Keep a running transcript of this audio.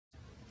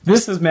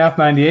This is Math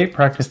 98,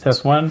 practice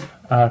test 1,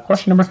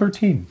 question number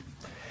 13.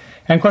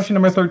 And question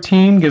number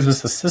 13 gives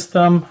us a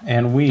system,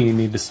 and we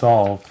need to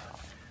solve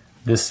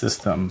this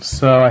system.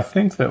 So I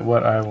think that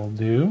what I will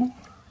do,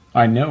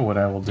 I know what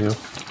I will do,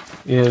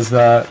 is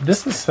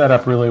this is set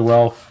up really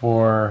well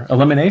for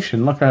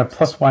elimination. Look, I have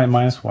plus y and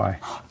minus y.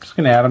 I'm just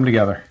going to add them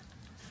together.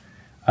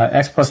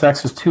 X plus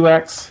x is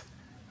 2x,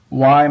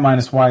 y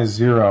minus y is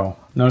 0.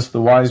 Notice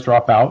the y's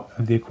drop out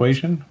of the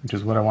equation, which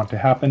is what I want to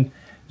happen.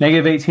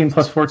 Negative 18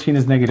 plus 14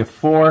 is negative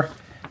 4.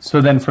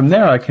 So then from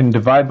there I can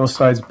divide both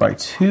sides by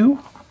 2.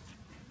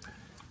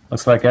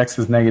 Looks like x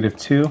is negative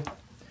 2.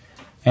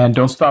 And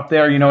don't stop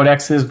there. You know what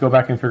x is. Go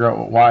back and figure out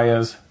what y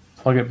is.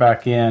 Plug it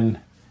back in.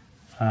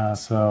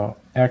 So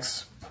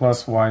x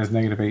plus y is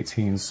negative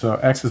 18. So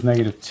x is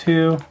negative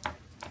 2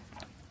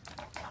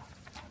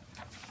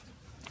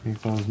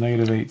 equals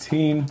negative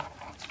 18.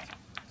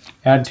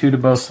 Add 2 to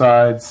both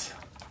sides.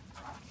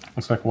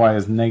 Looks like y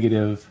is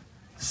negative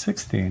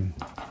 16.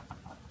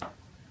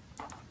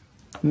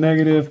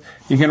 Negative.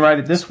 You can write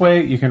it this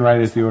way. You can write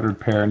it as the ordered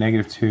pair,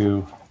 negative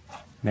 2,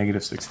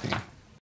 negative 16.